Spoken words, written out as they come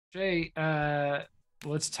Shay,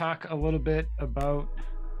 let's talk a little bit about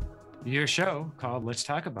your show called Let's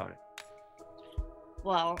Talk About It.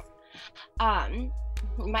 Well, um,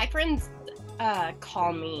 my friends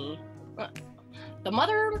call me the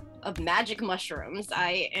mother of magic mushrooms.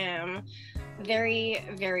 I am very,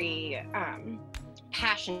 very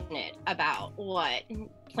passionate about what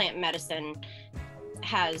plant medicine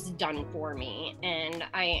has done for me, and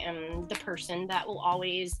I am the person that will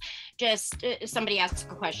always just somebody asks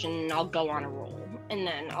a question and I'll go on a roll, and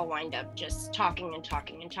then I'll wind up just talking and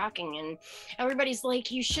talking and talking, and everybody's like,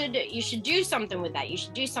 you should do something with that, you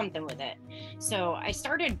should do something with it. So I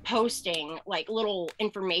started posting like little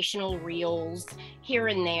informational reels here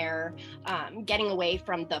and there, getting away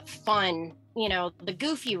from the fun, the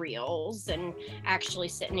goofy reels, and actually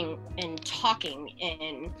sitting and talking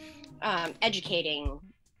and educating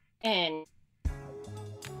and